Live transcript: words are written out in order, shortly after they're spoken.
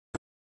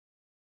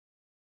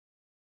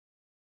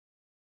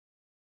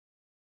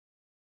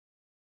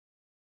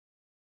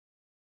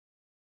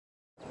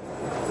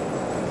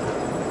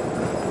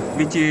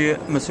វាជា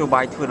មធ្យោ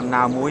បាយធ្វើដំ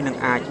ណើរមួយនឹង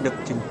អាចដឹក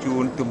ជញ្ជូ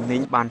នទំនិ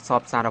ញបានស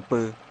ពសារ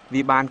ពើ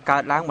វាបានកើ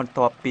តឡើងបន្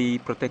ទាប់ពី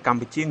ប្រទេសកម្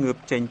ពុជាងើប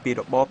ចេញពី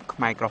របបខ្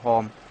មែរក្រហ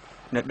ម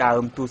នៅដើ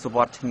មទសវ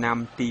ត្សរ៍ឆ្នាំ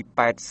ទី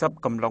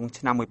80កំឡុង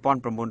ឆ្នាំ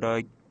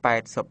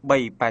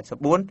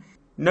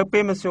1983-84នៅពេ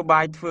លមធ្យោ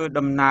បាយធ្វើ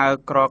ដំណើរ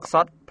ក្រខ្ស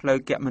ត់ផ្លូវ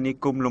គមនា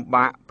គមន៍លំ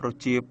បាកប្រ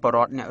ជាពលរ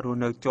ដ្ឋអ្នករស់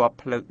នៅជាប់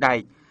ផ្លូវដែក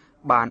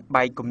បាន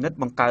បែកគំនិត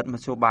បង្កើតម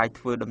ធ្យោបាយ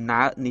ធ្វើដំ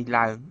ណើរនេះ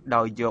ឡើង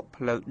ដោយយក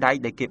ផ្លូវដែក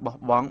ដែលគេបោះ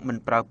បង់មិន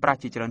ប្រើប្រាស់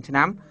ជាច្រើនឆ្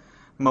នាំ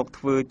មក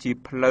ធ្វើជា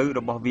ផ្លូវរ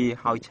បស់វា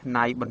ហើយច្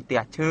នៃបន្ទះ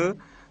ឈើ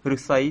ឬ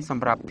ស្សីស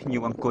ម្រាប់ភ្ញៀ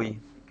វអង្គុយ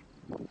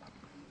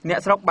អ្នក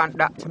ស្រុកបាន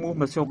ដាក់ឈ្មោះ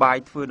មធ្យោបាយ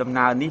ធ្វើដំ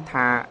ណើរនេះ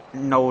ថា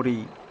Nori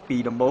ពី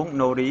ដំបូង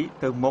Nori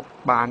ទៅមុខ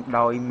បាន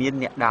ដោយមាន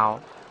អ្នកដោ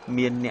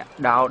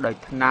ដោយ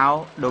ថ្នោរ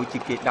ដូចជា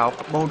គេដោក្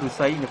បូនឫស្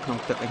សីនៅក្នុង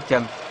ទឹកអញ្ចឹ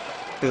ង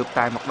ទើប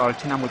តែមកដល់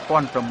ឆ្នាំ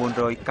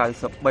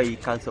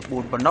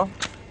1993-94ប៉ុណ្ណោះ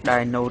ដែ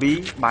ល Nori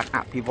បានអ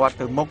ភិវឌ្ឍ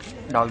ទៅមុខ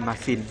ដោយម៉ា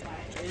ស៊ីន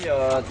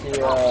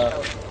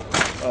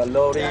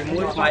lorry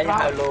មួយថ្មី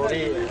ហៅ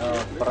lorry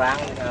ប្រាំង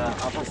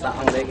អបសា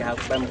អង់គ្លេសហៅ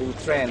bamboo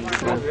train វា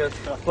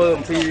ធ្វើ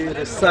អំពីឫ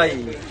ស្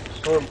សី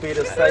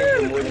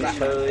ជាមួយនឹង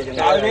ឈើយ៉ាង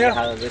ណា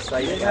ហៅឫស្សី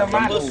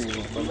bamboo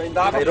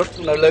ហើយរត់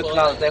នៅលើខ្ន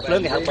ល់តែភ្លើង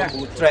គេហៅ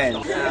bamboo train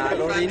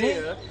lorry នេះ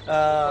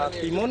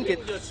ពីមុនគេ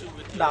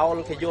ដោល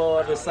គេយក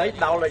ឫស្សី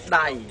ដោលដោយ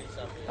ដៃ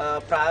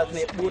ប្រើគ្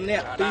នា4នា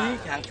ក់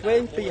2ខាងឆ្វេ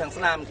ង2ខាង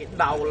ស្ដាំគេ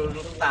ដោល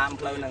តាម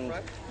ផ្លូវហ្នឹង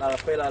ដល់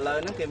ពេលឥឡូវ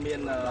ហ្នឹងគេមាន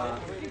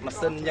ម៉ា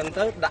ស៊ីនអញ្ចឹង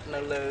ទៅដាក់នៅ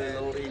លើ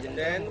lorry អញ្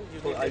ចឹង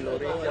ធ្វើឲ្យ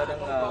lorry យកហ្នឹង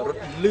រ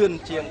ត់លឿន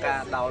ជាងកា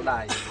រដោលដៃ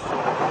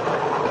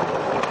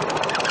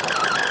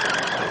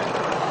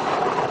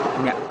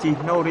អ្នកជិះ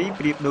Nori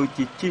ប្រៀបដូច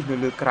ជាជិះនៅ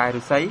លើក្រែឫ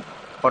ស្សី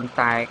ប៉ុន្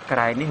តែក្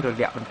រែនេះរ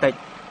លាក់បន្តិច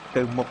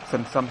ទៅមុខស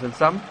ន្សំ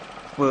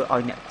ធ្វើឲ្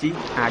យអ្នកជិះ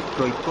អាចគ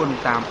យគន់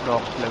តាមដ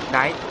ងផ្លូវ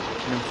ដែក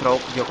និងស្រូប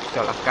យកខ្យ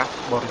ល់អាកាស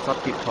បរិសុទ្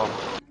ធទៀតផង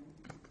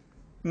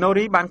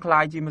Nori បានក្លា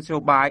យជាមធ្យោ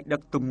បាយដឹ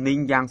កទំនិញ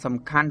យ៉ាងសំ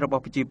ខាន់រប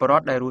ស់ប្រជាពលរ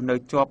ដ្ឋដែលរស់នៅ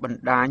ជាប់ប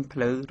ណ្ដាញផ្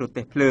លូវរ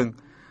ទេះភ្លើង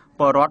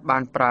ពលរដ្ឋបា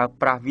នប្រើ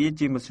ប្រាស់វា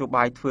ជាមធ្យោ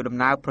បាយធ្វើដំ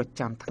ណើរប្រ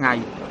ចាំថ្ងៃ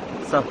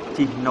សិស្ស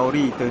ជិះ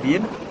Nori ទៅរៀ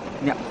ន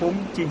អ្នកភូមិ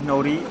ជិះ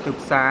Nori ទៅ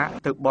ផ្សារ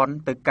ទៅបន់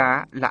ទៅការ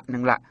លាក់នឹ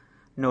ងលាក់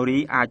Nori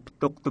អាចផ្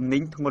ទុកទំនិ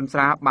ញធ្ងន់ស្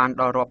រាលបាន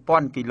ដល់រាប់ពា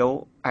ន់គីឡូ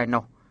ឯ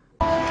ណោះ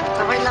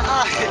ទៅវិញ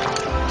ឡើយទៅ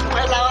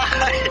វិញ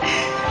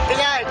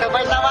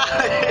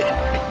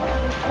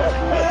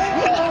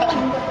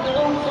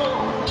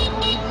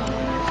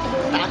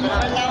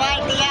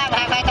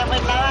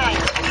ឡើយ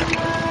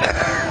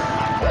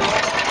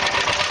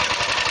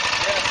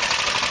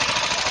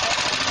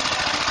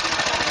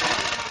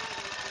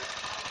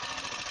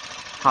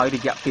ហើយរ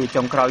យៈពេល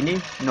ចុងក្រោយនេះ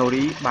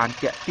Nori បាន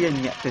ទាក់ទាញ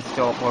អ្នកទេសច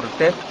របរ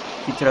ទេស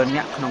ជាច្រើនអ្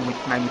នកក្នុងមួយ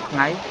ថ្ងៃ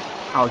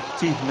ឲ្យ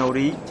ជិះ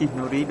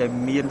Nori ដែល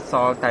មានស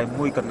ល់តែ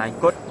មួយកន្លែង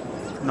គត់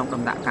ក្នុង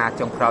ដំណាក់កាល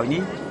ចុងក្រោយ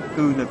នេះ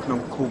គឺនៅក្នុង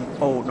ឃុំ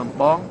អូដំ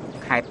បង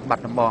ខេត្តបា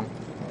ត់ដំបង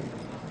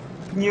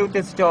ភ្ញៀវ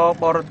ទេសចរ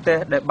បរទេស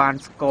ដែលបាន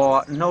ស្គា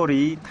ល់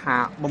Nori ថា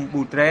បំ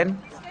ប៊ូត្រេ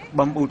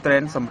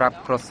នសម្រាប់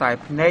ក្រសែ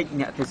ភ្នែក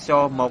អ្នកទេសច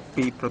រមក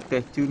ពីប្រទេ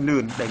សជឿនលឿ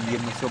នដែលមាន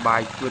មធ្យោបា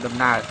យធ្វើដំ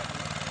ណើរ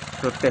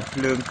ប្រទេស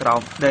ភ្លើងក្រោ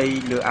មដី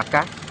លើអា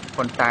កាស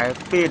ប៉ុន្តែ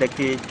ពេលដែល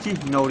គេជិះ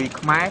Nori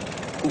ខ្មែរ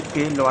ពួក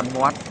គេលាន់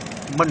មាត់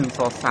មិនស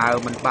រសើរ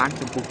មិនបាន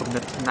ចំពោះគំនិ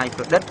តច្នៃ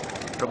ប្រឌិត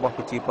របស់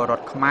ប្រជាពលរ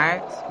ដ្ឋខ្មែរ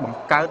បង្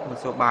កើតម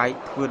ធ្យោបាយ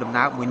ធ្វើដំ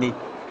ណើរមួយនេះ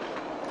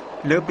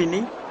លើពី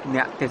នេះ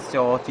អ្នកទេសច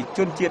រជាជ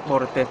នជាតិប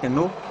រទេសទាំង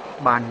នោះ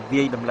បាន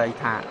វាយតម្លៃ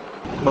ថា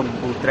បំ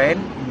ពូត្រេន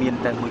មាន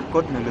តែមួយគ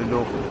ត់នៅលើ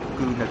លោក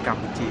គឺនៅក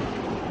ម្ពុជា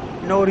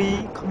Nori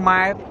ខ្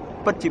មែរ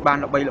ពិតជាបាន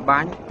ល្បីល្បា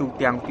ញទូ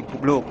ទាំងពិភព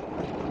លោក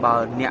បើ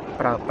អ្នក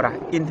ប្រើប្រាស់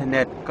អ៊ីនធឺ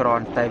ណិតគ្រា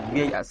ន់តែ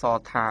វាយអក្សរ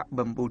ថា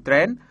បំពូត្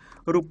រេន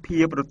រូបភា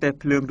ពប្រទេស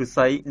ភ្លើងឫស្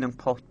សីនឹង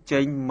ផុសចេ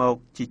ញមក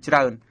ជាច្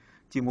រើន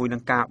ជាមួយនឹ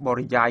ងការប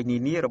រិយាយនា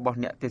នារបស់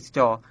អ្នកទេសច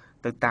រ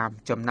ទៅតាម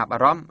ចំណាប់អា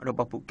រម្មណ៍រប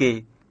ស់ពួកគេ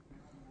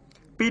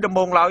ពីដំ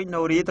បូងឡើយ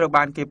Nori ត្រូវ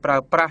បានគេប្រើ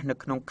ប្រាស់នៅ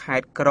ក្នុងខេ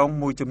ត្តក្រុង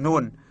មួយចំនួ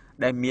ន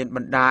ដែលមានប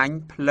ណ្ដាញ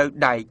ផ្លូវ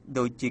ដែក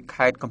ដូចជា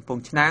ខេត្តកំព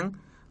ង់ឆ្នាំង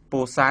ពោ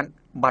ធិ៍សាត់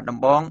បាត់ដំ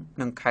បង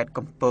និងខេត្ត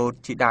កំពត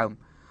ជាដើម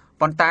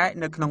ប៉ុន្តែ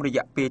នៅក្នុងរ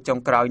យៈពេលចុង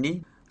ក្រោយនេះ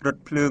រថ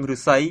ភ្លើងឫ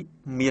ស្សី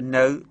មាន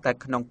នៅតែ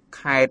ក្នុង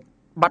ខេត្ត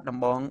បាត់ដំ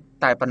បង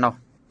តែប៉ុណ្ណោះ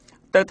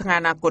ទៅថ្ងៃ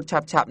អនាគត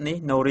ឆាប់នេះ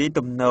Nori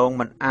ទំនង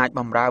មិនអាច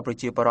បម្រើប្រ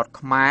ជាពលរដ្ឋ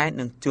ខ្មែរ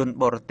និងជន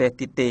បរទេស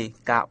ទៀតទេ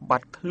ការបា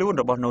ត់ខ្លួន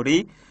របស់ Nori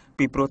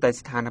ពីព្រោះតែ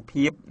ស្ថាន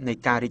ភាពនៃ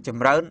ការរីកច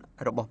ម្រើន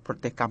របស់ប្រ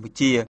ទេសកម្ពុ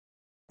ជា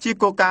ជា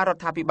គោលការណ៍រ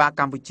ដ្ឋាភិបាល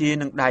កម្ពុជា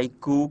និងដៃ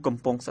គូកំ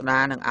ពុងស្ដា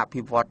រនិងអ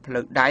ភិវឌ្ឍផ្លូ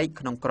វដែក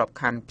ក្នុងក្រប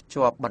ខ័ណ្ឌភ្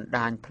ជាប់បណ្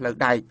ដាញផ្លូវ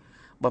ដែក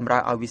បម្រើ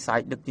ឲ្យវិស័យ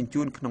ដឹកជញ្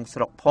ជូនក្នុងស្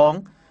រុកផង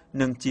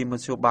និងជាម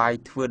ធ្យោបាយ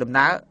ធ្វើដំ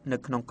ណើរនៅ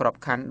ក្នុងក្រប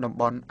ខ័ណ្ឌតំ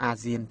បន់អា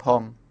ស៊ានផ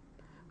ង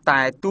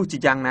តែទោះជា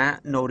យ៉ាងណា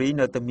Nori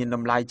នៅតែមានត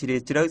ម្លៃជ្រាល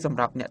ជ្រៅសម្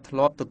រាប់អ្នកធ្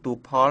លាប់ទទួល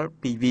ផល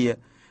ពីវា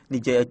និ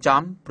យាយឲ្យ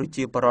ចំប្រ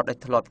ជាពលរដ្ឋដែល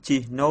ធ្លាប់ជិះ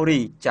Nori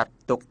ចាត់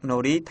ទុក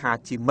Nori ថា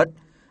ជាមិត្ត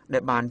ដែ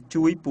លបាន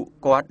ជួយពួក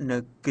គាត់នៅ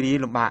គ្រា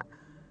លំបាក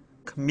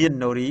គ្មាន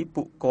Nori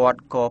ពួកគាត់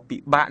ក៏ពិ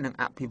បាកនឹង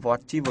អភិវឌ្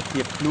ឍជីវ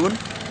ភាពខ្លួន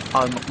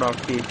ឲ្យមកដល់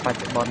ពេលបច្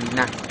ចុប្បន្ននេះ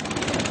ណាស់